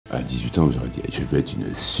À 18 ans, j'aurais dit, je veux être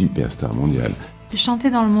une superstar mondiale. Chanter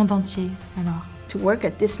dans le monde entier, alors. To work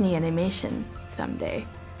at Disney Animation someday.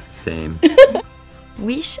 Same.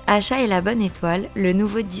 Wish, ASHA et la Bonne Étoile, le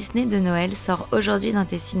nouveau Disney de Noël sort aujourd'hui dans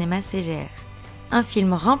tes cinémas CGR. Un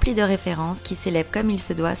film rempli de références qui célèbre comme il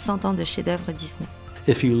se doit 100 ans de chef-d'œuvre Disney.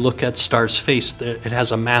 If you look at Star's face, it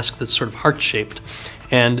has a mask that's sort of heart-shaped.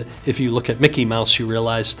 And if you look at Mickey Mouse, you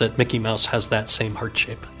realize that Mickey Mouse has that same heart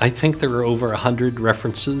shape. I think there are over 100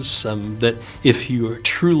 references that if you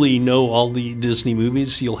truly know all the Disney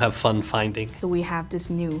movies, you'll have fun finding. So we have this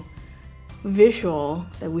new visual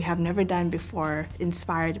that we have never done before,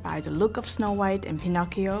 inspired by the look of Snow White and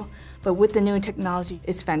Pinocchio, but with the new technology,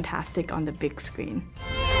 it's fantastic on the big screen.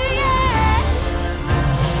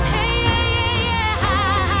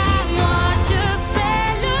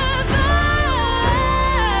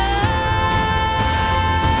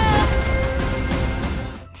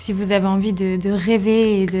 Si vous avez envie de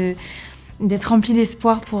rêver et d'être rempli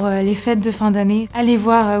d'espoir pour les fêtes de fin d'année, allez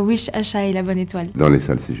voir Wish, ASHA et la Bonne Étoile. Dans les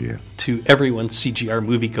salles CGR. To everyone, CGR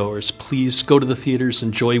moviegoers, please go to the theaters,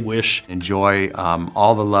 enjoy Wish. Enjoy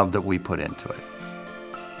all the love that we put into it.